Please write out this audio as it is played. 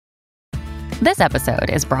This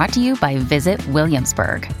episode is brought to you by Visit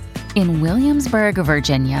Williamsburg. In Williamsburg,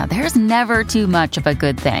 Virginia, there's never too much of a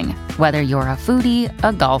good thing. Whether you're a foodie,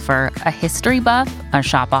 a golfer, a history buff, a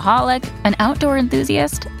shopaholic, an outdoor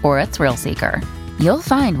enthusiast, or a thrill seeker, you'll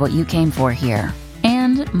find what you came for here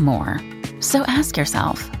and more. So ask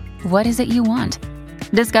yourself, what is it you want?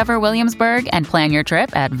 Discover Williamsburg and plan your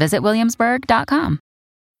trip at visitwilliamsburg.com.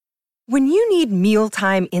 When you need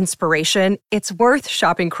mealtime inspiration, it's worth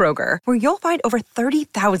shopping Kroger, where you'll find over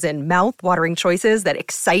 30,000 mouth-watering choices that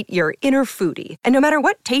excite your inner foodie. And no matter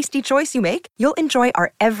what tasty choice you make, you'll enjoy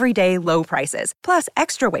our everyday low prices, plus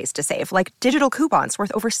extra ways to save, like digital coupons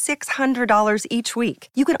worth over $600 each week.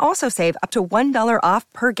 You can also save up to $1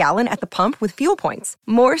 off per gallon at the pump with fuel points.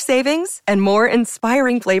 More savings and more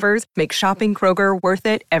inspiring flavors make shopping Kroger worth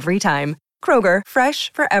it every time. Kroger,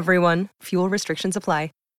 fresh for everyone. Fuel restrictions apply.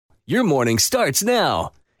 Your morning starts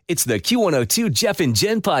now. It's the Q102 Jeff and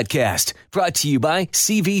Jen podcast, brought to you by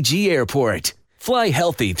CVG Airport. Fly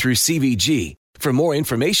healthy through CVG. For more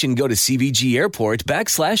information, go to CVG Airport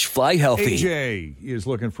 /fly healthy. AJ is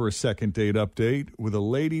looking for a second date update with a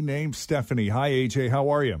lady named Stephanie. Hi, AJ. How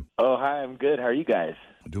are you? Oh, hi. I'm good. How are you guys?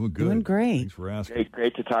 Doing good. Doing great. Thanks for asking.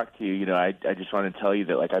 Great to talk to you. You know, I just want to tell you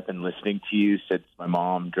that, like, I've been listening to you since my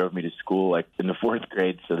mom drove me to school, like, in the 4th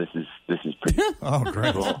grade. So this is pretty Oh,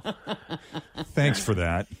 great. cool. Thanks for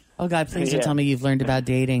that. Oh, God, please don't tell me you've learned about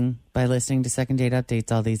dating by listening to second date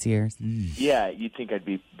updates all these years. Yeah, you'd think I'd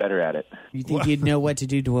be better at it. You think you'd know what to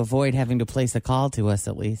do to avoid having to place a call to us,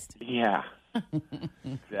 at least. Yeah.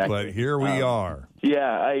 Exactly. But here we are.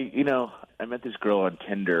 Yeah, I met this girl on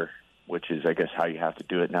Tinder, which is, I guess, how you have to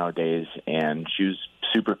do it nowadays. And she was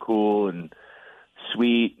super cool and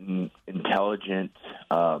sweet and intelligent.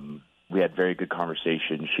 We had very good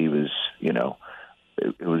conversation. She was, it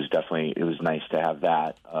was nice to have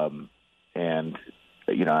that. And,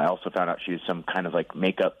 I also found out she was some kind of like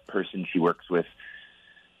makeup person. She works with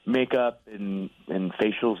makeup and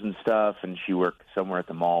facials and stuff. And she worked somewhere at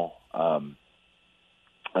the mall. I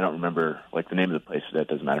don't remember like the name of the place, so that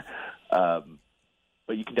doesn't matter.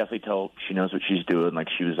 But you can definitely tell she knows what she's doing. Like,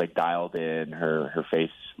 she was like dialed in. Her face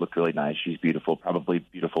looked really nice. She's beautiful, probably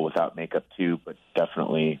beautiful without makeup too, but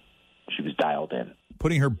definitely she was dialed in.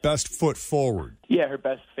 Putting her best foot forward. Yeah, her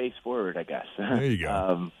best face forward, I guess. There you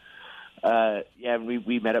go.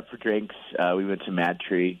 We met up for drinks. We went to Mad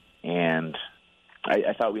Tree, and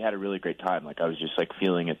I thought we had a really great time. Like, I was just like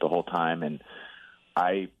feeling it the whole time, and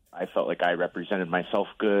I felt like I represented myself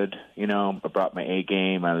good. I brought my A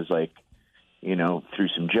game. I was like, threw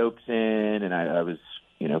some jokes in, and I was,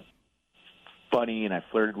 funny, and I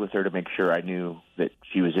flirted with her to make sure I knew that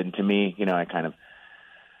she was into me. I kind of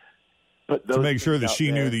put those to make sure that she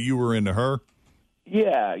there. knew that you were into her?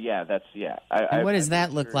 Yeah, And what does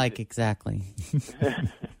that look like exactly?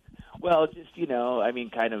 Well, just,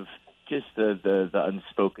 kind of just the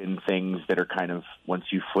unspoken things that are kind of, once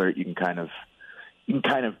you flirt, you can kind of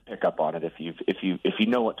pick up on it if you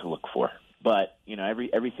know what to look for. But,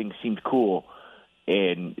 everything seemed cool,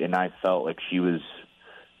 and I felt like she was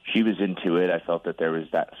into it. I felt that there was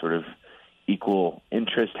that sort of equal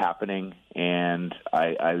interest happening, and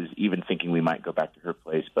I was even thinking we might go back to her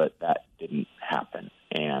place, but that didn't happen.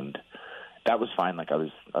 And that was fine. Like, I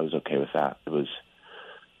was okay with that. It was,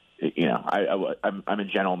 I'm a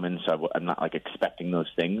gentleman, so I'm not like expecting those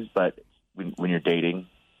things, but when you're dating,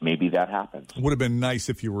 maybe that happens. It would have been nice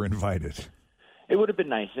if you were invited. It would have been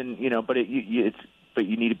nice, and but but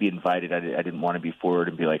you need to be invited. I didn't want to be forward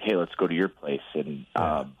and be like, hey, let's go to your place, and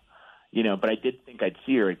but I did think I'd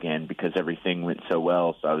see her again because everything went so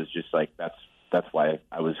well. So I was just like, that's why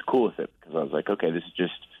I was cool with it, because I was like, okay, this is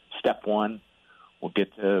just step one. We'll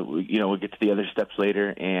get to the other steps later,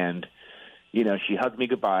 and she hugged me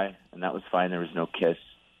goodbye, and that was fine. There was no kiss,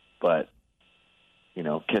 but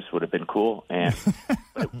kiss would have been cool, and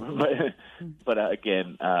but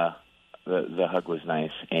again. The hug was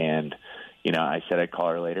nice, and I said I'd call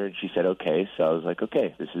her later, and she said okay. So I was like,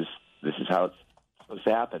 okay, this is how it's supposed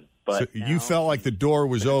to happen. But so you felt like the door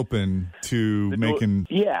was open to making plans.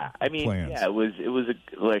 Yeah, it was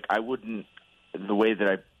like I wouldn't, the way that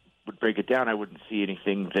I would break it down, I wouldn't see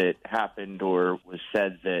anything that happened or was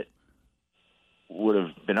said that would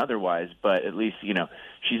have been otherwise, but at least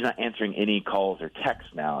she's not answering any calls or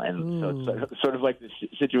texts now, and so it's sort of like this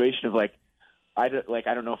situation of like. I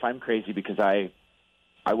don't know if I'm crazy because I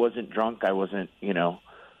wasn't drunk. I wasn't, I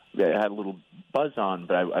had a little buzz on,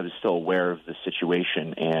 but I was still aware of the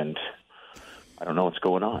situation, and I don't know what's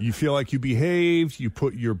going on. You feel like you behaved, you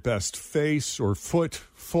put your best face or foot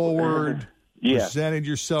forward, presented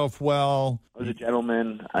yourself well. I was a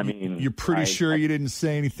gentleman. You're pretty sure you didn't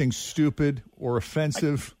say anything stupid or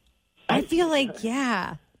offensive? I I feel like,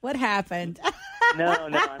 yeah. What happened? No,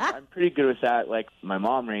 I'm pretty good with that. Like, my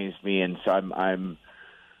mom raised me, and so I'm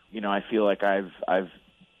I feel like I've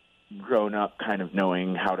grown up kind of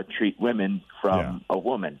knowing how to treat women from a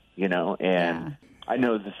woman, and I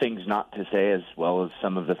know the things not to say as well as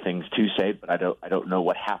some of the things to say, but I don't know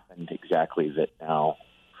what happened exactly that now.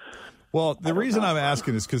 Well, the reason I'm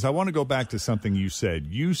asking is because I want to go back to something you said.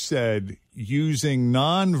 You said using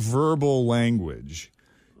nonverbal language,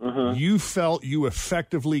 you felt you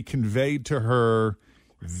effectively conveyed to her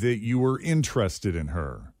that you were interested in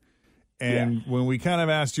her. And when we kind of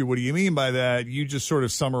asked you, what do you mean by that? You just sort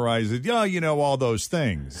of summarized it. Yeah, all those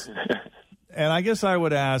things. And I guess I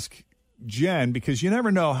would ask Jen, because you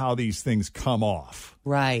never know how these things come off.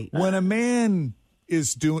 Right. When a man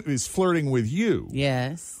is flirting with you.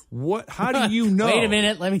 Yes. How do you know? Wait a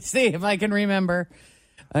minute. Let me see if I can remember.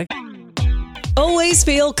 Okay. Always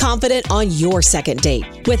feel confident on your second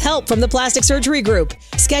date. With help from the Plastic Surgery Group.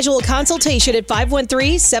 Schedule a consultation at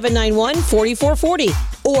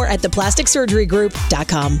 513-791-4440 or at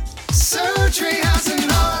theplasticsurgerygroup.com. Surgery has an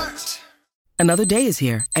art. Another day is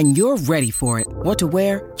here, and you're ready for it. What to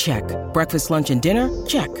wear? Check. Breakfast, lunch, and dinner?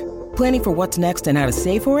 Check. Planning for what's next and how to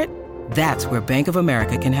save for it? That's where Bank of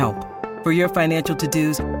America can help. For your financial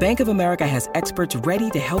to-dos, Bank of America has experts ready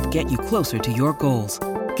to help get you closer to your goals.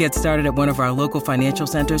 Get started at one of our local financial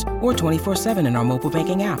centers or 24/7 in our mobile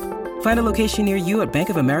banking app. Find a location near you at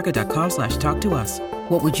bankofamerica.com/talktous.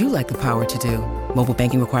 What would you like the power to do? Mobile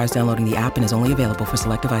banking requires downloading the app and is only available for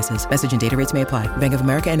select devices. Message and data rates may apply. Bank of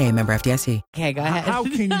America NA, member FDIC. Okay, go ahead. How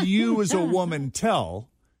can you as a woman tell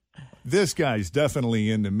this guy's definitely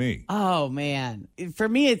into me? Oh, man. For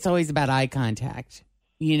me, it's always about eye contact.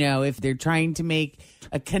 If they're trying to make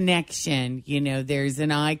a connection, there's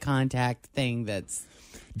an eye contact thing that's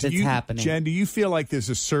happening. Jen, do you feel like there's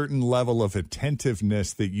a certain level of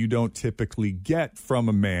attentiveness that you don't typically get from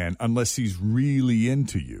a man unless he's really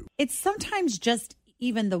into you? It's sometimes just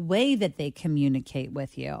even the way that they communicate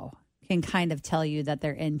with you can kind of tell you that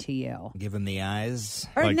they're into you. Give them the eyes.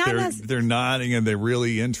 Or like not they're nodding and they're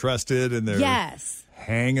really interested and they're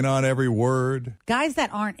hanging on every word. Guys that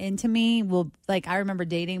aren't into me will, like, I remember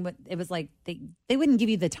dating, but it was like they wouldn't give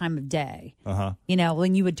you the time of day.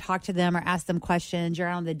 When you would talk to them or ask them questions, you're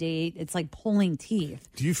out on the date, it's like pulling teeth.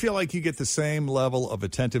 Do you feel like you get the same level of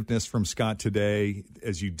attentiveness from Scott today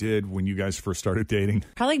as you did when you guys first started dating?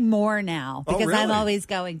 Probably more now because really? I'm always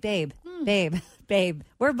going, babe.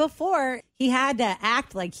 Where before he had to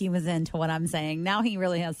act like he was into what I'm saying. Now he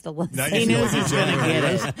really has to listen. He knows he's going to get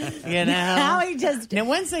it. Now he just... Now,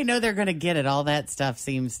 once they know they're going to get it, all that stuff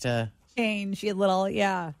seems to... change a little,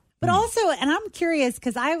 yeah. But also, and I'm curious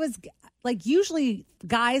because I was... Like, usually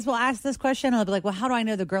guys will ask this question and they'll be like, well, how do I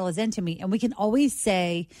know the girl is into me? And we can always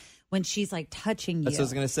say when she's like touching you. That's what I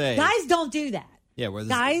was going to say. Guys don't do that. Yeah,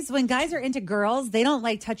 when guys are into girls, they don't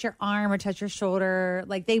like touch your arm or touch your shoulder.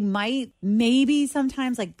 Like they might maybe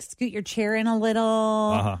sometimes like scoot your chair in a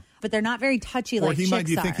little, but they're not very touchy. Or like he chicks might.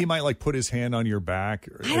 Do you are. think he might like put his hand on your back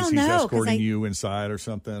I don't as know, he's escorting you inside or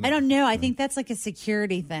something? I don't know. I think that's like a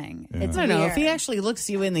security thing. Yeah. It's I don't know. weird. If he actually looks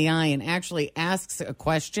you in the eye and actually asks a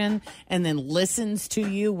question and then listens to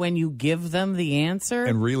you when you give them the answer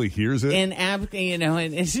and really hears it, and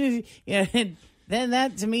then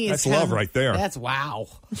that to me is that's love right there. That's wow.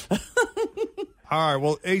 All right.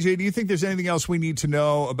 Well, AJ, do you think there's anything else we need to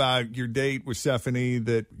know about your date with Stephanie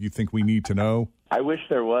that you think we need to know? I wish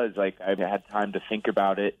there was. Like, I've had time to think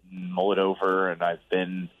about it and mull it over, and I've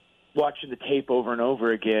been watching the tape over and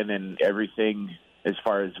over again, and everything as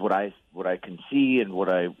far as what I can see and what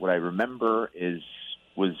I remember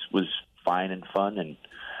was fine and fun and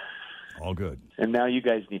all good. And now you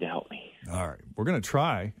guys need to help me. All right. We're going to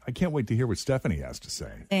try. I can't wait to hear what Stephanie has to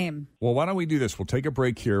say. Same. Well, why don't we do this? We'll take a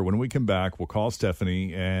break here. When we come back, we'll call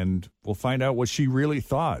Stephanie and we'll find out what she really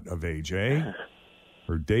thought of AJ,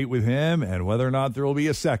 her date with him, and whether or not there will be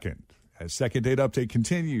a second. As Second Date Update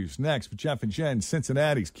continues next with Jeff and Jen,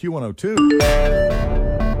 Cincinnati's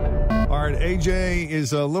Q102. All right, AJ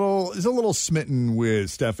is a little smitten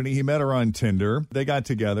with Stephanie. He met her on Tinder. They got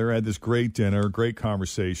together, had this great dinner, great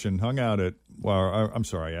conversation, hung out at, well, I'm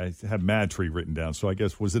sorry, I had Mad Tree written down, so I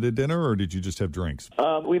guess, was it a dinner or did you just have drinks?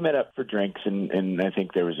 We met up for drinks, and I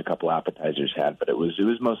think there was a couple appetizers had, but it was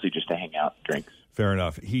mostly just to hang out, drinks. Fair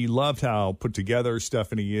enough. He loved how put together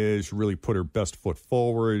Stephanie is. She really put her best foot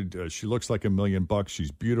forward. She looks like $1 million.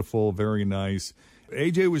 She's beautiful, very nice.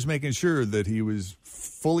 AJ was making sure that he was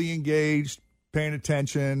fully engaged, paying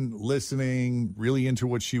attention, listening, really into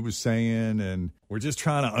what she was saying. And we're just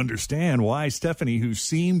trying to understand why Stephanie, who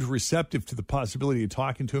seemed receptive to the possibility of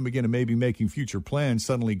talking to him again and maybe making future plans,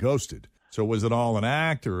 suddenly ghosted. So was it all an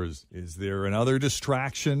act, or is there another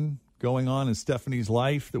distraction going on in Stephanie's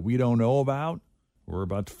life that we don't know about? We're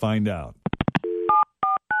about to find out.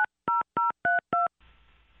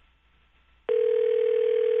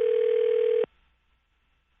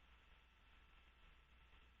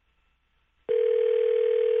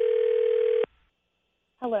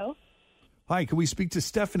 Hello. Hi, can we speak to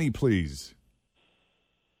Stephanie, please?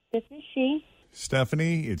 This is she.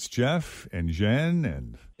 Stephanie, it's Jeff and Jen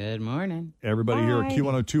and Good morning. everybody here at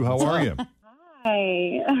Q102. How are you?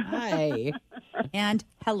 Hi. Hi. And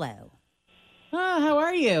hello. Oh, how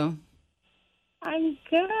are you? I'm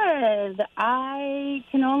good. I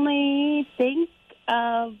can only think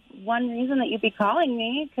of one reason that you'd be calling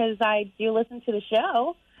me, because I do listen to the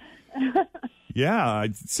show. Yeah,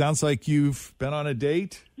 it sounds like you've been on a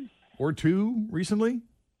date or two recently.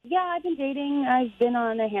 Yeah, I've been dating. I've been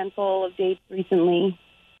on a handful of dates recently.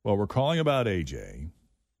 Well, we're calling about AJ,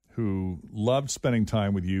 who loved spending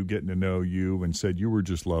time with you, getting to know you, and said you were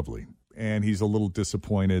just lovely. And he's a little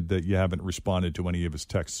disappointed that you haven't responded to any of his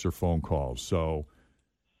texts or phone calls. So,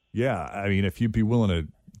 yeah, I mean, if you'd be willing to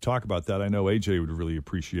talk about that, I know AJ would really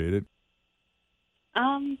appreciate it.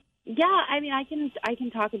 Yeah, I mean, I can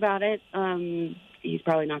talk about it. He's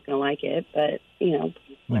probably not going to like it, but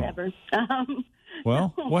whatever.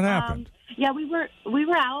 Well, what happened? Yeah, we were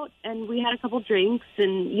out and we had a couple drinks,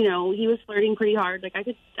 and he was flirting pretty hard. Like I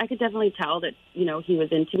could definitely tell that he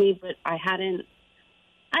was into me, but I didn't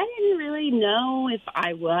really know if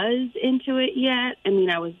I was into it yet. I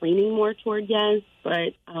mean, I was leaning more toward yes,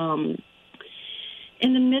 but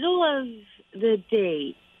in the middle of the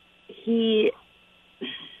date, he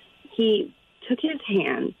took his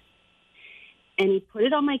hand and he put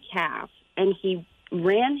it on my calf, and he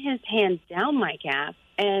ran his hand down my calf,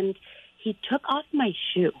 and he took off my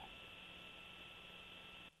shoe.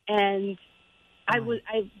 And I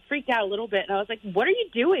freaked out a little bit, and I was like, "What are you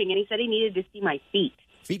doing?" And he said he needed to see my feet.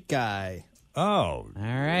 Feet guy. Oh, all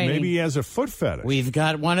right. Maybe he has a foot fetish. We've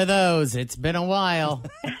got one of those. It's been a while.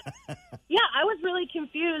 Yeah, I was really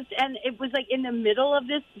confused, and it was like in the middle of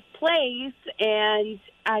this place, and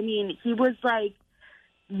I mean, he was like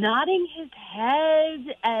nodding his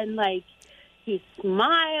head, and like he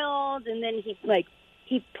smiled, and then he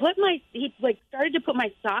started to put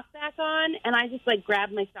my sock back on, and I just like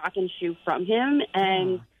grabbed my sock and shoe from him,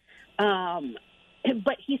 and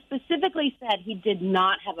but he specifically said he did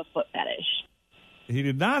not have a foot fetish. He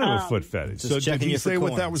did not have a foot fetish. So did he say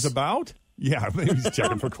what that was about? Yeah, maybe he's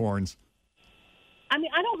checking for corns. I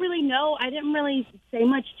mean, I don't really know. I didn't really say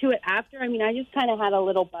much to it after. I mean, I just kind of had a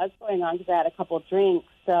little buzz going on because I had a couple of drinks.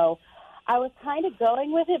 So I was kind of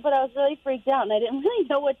going with it, but I was really freaked out, and I didn't really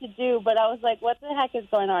know what to do. But I was like, what the heck is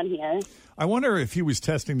going on here? I wonder if he was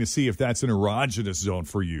testing to see if that's an erogenous zone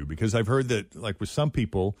for you, because I've heard that, like with some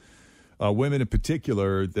people, women in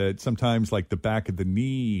particular, that sometimes like the back of the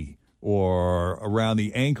knee or around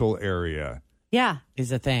the ankle area. Yeah.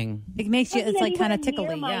 Is a thing. It makes you, it's like kind of tickly.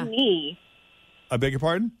 Near my Yeah. knee. I beg your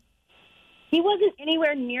pardon? He wasn't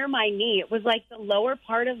anywhere near my knee. It was like the lower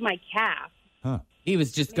part of my calf. Huh. He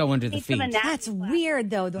was just going to the feet. That's weird,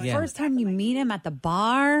 though. The first time you meet him at the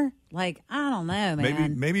bar, like, I don't know,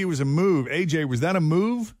 man. Maybe it was a move. AJ, was that a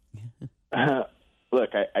move? Look,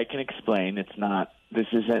 I can explain. It's not. This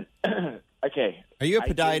isn't. Okay. Are you a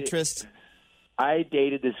podiatrist? I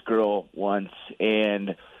dated this girl once,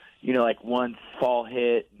 and like once fall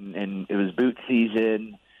hit, and it was boot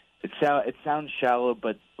season. It sounds shallow,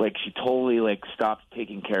 but like she totally like stopped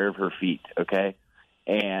taking care of her feet. Okay,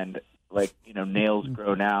 and like nails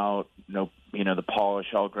grown out, the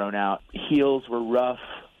polish all grown out. Heels were rough.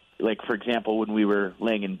 Like for example, when we were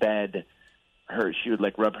laying in bed, she would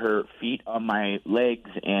like rub her feet on my legs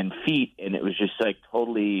and feet, and it was just like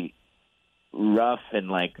totally rough and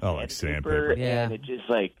like sandpaper. Yeah. And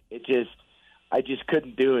I just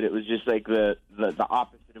couldn't do it. It was just like the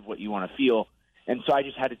opposite of what you want to feel. And so I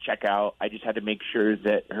just had to check out. I just had to make sure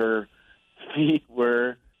that her feet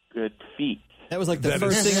were good feet. That was like the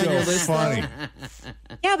first thing on your list. Funny.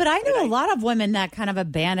 Yeah, but I know a lot of women that kind of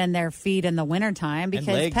abandon their feet in the wintertime because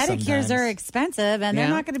legs pedicures sometimes. are expensive, and they're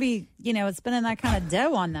Yeah. not going to be, spending that kind of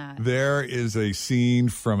dough on that. There is a scene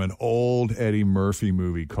from an old Eddie Murphy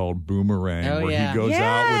movie called Boomerang Oh, where yeah. he goes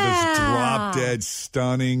out with this Yeah. drop-dead,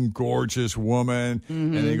 stunning, gorgeous woman,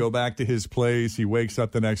 and they go back to his place. He wakes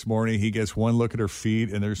up the next morning. He gets one look at her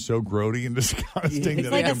feet, and they're so grody and disgusting. It's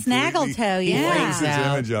that like it a snaggle completely toe, blames yeah. his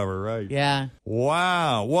Out. image of her, right? Yeah.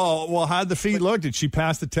 Wow. Well, how'd the feet look? Did she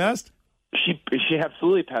pass the test? She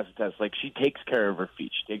absolutely passed the test. Like she takes care of her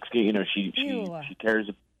feet. She takes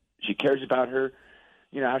she cares about her,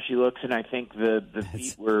 how she looks, and I think the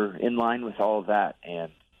feet were in line with all of that.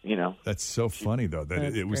 And That's so funny, though, that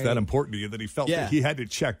That's it was great. that important to you that he felt Yeah. that he had to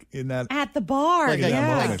check in that. At the bar, Like,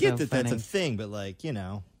 yeah. I get So that that's a funny. thing, but Well, first you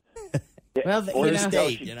know,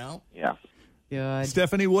 date, Yeah. good.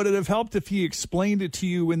 Stephanie, would it have helped if he explained it to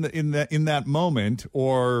you in that moment,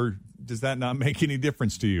 or does that not make any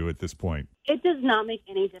difference to you at this point? It does not make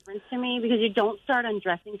any difference to me because you don't start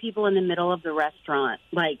undressing people in the middle of the restaurant.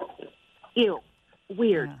 Like, ew,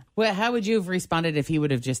 weird. Well, how would you have responded if he would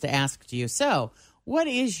have just asked you, so what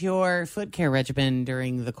is your foot care regimen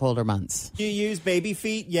during the colder months? Do you use baby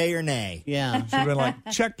feet, yay or nay? Yeah. Should have been like,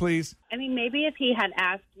 check, please. I mean, maybe if he had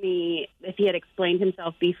asked me, if he had explained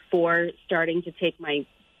himself before starting to take my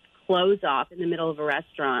clothes off in the middle of a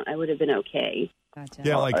restaurant, I would have been okay. Gotcha.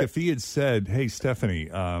 Yeah, like if he had said, hey, Stephanie,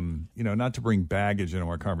 not to bring baggage into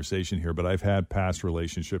our conversation here, but I've had past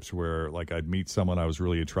relationships where, like, I'd meet someone I was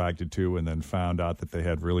really attracted to and then found out that they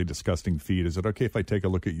had really disgusting feet. Is it okay if I take a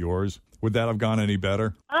look at yours? Would that have gone any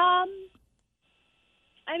better? I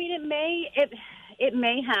mean, it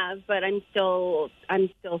may have, but I'm still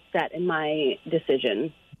set in my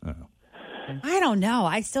decision. I don't know.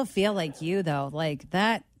 I still feel like you, though. Like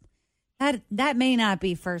that may not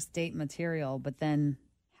be first date material, but then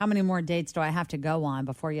how many more dates do I have to go on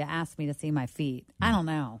before you ask me to see my feet? I don't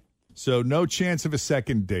know. So no chance of a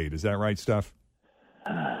second date. Is that right, Steph?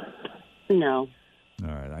 No. All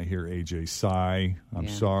right. I hear AJ sigh. I'm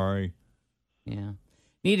sorry. Yeah.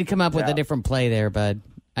 Need to come up with a different play there, bud.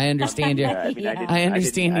 I understand your I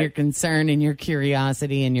understand your concern and your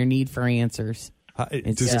curiosity and your need for answers.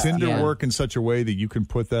 Does Tinder work in such a way that you can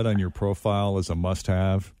put that on your profile as a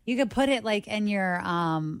must-have? You could put it like in your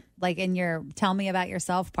tell me about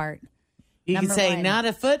yourself part. You can Number say one. not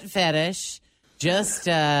a foot fetish, just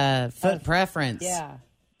foot preference. Yeah.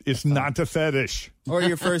 It's not a fetish. Or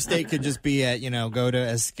your first date could just be at, go to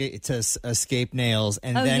Escape Nails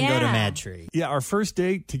and then go to Mad Tree. Yeah, our first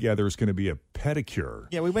date together is going to be a pedicure.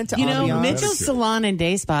 Yeah, we went to Mitchell's Salon and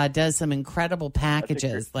Day Spa does some incredible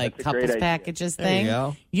packages, like that's a great couples idea. packages There thing. you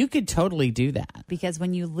go. You could totally do that. Because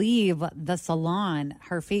when you leave the salon,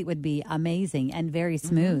 her feet would be amazing and very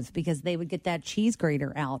smooth because they would get that cheese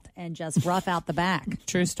grater out and just rough out the back.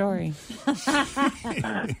 True story. They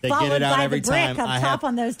Followed get it out by every the brick time. up top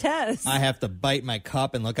on those toes. I have to bite my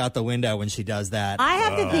cup and look out the window when she does that. I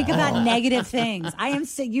have to think about negative things.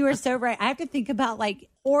 You are so right. I have to think about like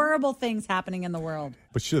horrible things happening in the world.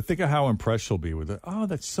 But think of how impressed she'll be with it. Oh,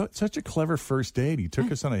 that's such a clever first date. He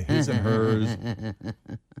took us on a his and hers.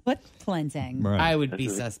 What cleansing? Right. I would be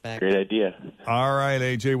suspect. Great idea. All right,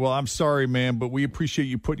 AJ. Well, I'm sorry, man, but we appreciate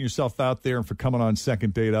you putting yourself out there and for coming on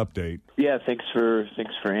Second Date Update. Yeah, thanks for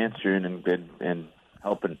answering and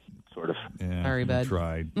helping, sort of. Yeah, Sorry, we bud.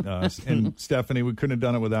 tried. And Stephanie, we couldn't have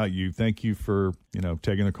done it without you. Thank you for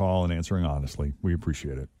taking the call and answering honestly. We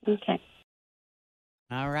appreciate it. Okay.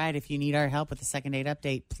 All right. If you need our help with the Second Date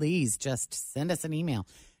Update, please just send us an email.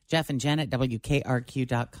 Jeff and Jen at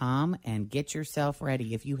WKRQ.com and get yourself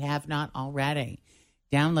ready. If you have not already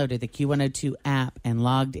downloaded the Q102 app and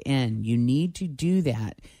logged in, you need to do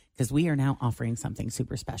that because we are now offering something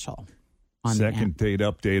super special on the app. Second Date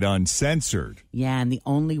Update Uncensored. Yeah, and the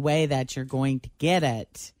only way that you're going to get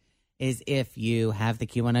it is if you have the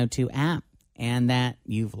Q102 app and that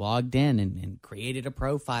you've logged in and created a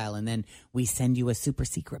profile, and then we send you a super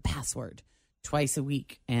secret password twice a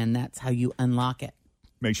week, and that's how you unlock it.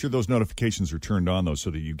 Make sure those notifications are turned on, though,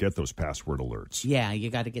 so that you get those password alerts. Yeah,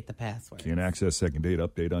 you got to get the password. Can't access Second Date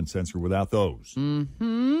Update Uncensored without those.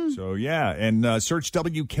 Mm-hmm. So, yeah, and search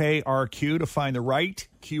WKRQ to find the right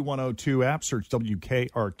Q102 app. Search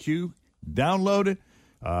WKRQ, download it,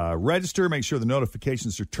 register, make sure the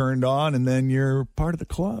notifications are turned on, and then you're part of the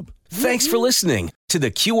club. Thanks for listening to the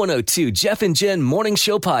Q102 Jeff and Jen Morning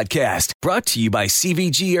Show podcast, brought to you by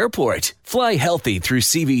CVG Airport. Fly healthy through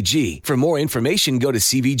CVG. For more information, go to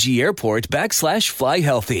CVG Airport /fly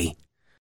healthy.